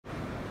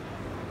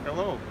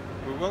Hello,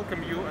 we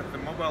welcome you at the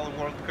Mobile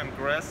World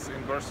Congress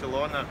in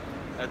Barcelona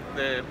at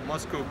the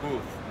Moscow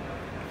booth.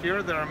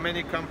 Here there are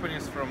many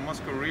companies from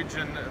Moscow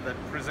region that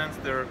present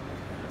their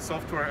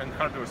software and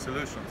hardware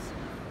solutions.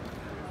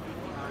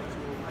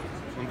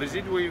 On the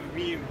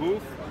Z-Wave.Me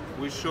booth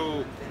we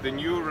show the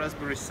new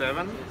Raspberry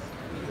 7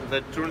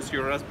 that turns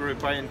your Raspberry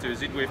Pi into a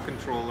Z-Wave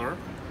controller.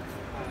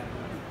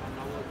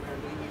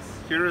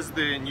 Here is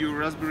the new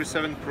Raspberry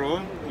 7 Pro,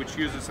 which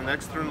uses an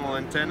external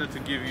antenna to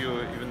give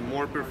you even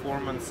more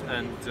performance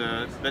and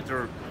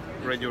better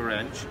radio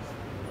range.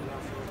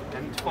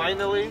 And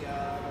finally,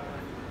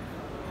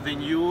 the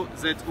new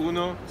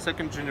Z-Uno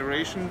second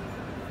generation,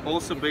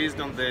 also based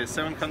on the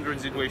 700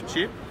 Z-Wave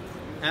chip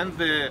and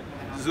the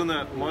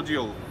Zuna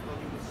module.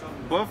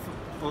 Both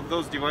of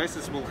those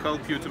devices will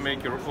help you to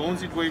make your own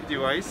Z-Wave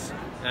device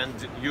and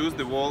use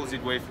the whole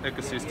Z-Wave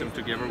ecosystem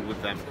together with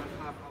them.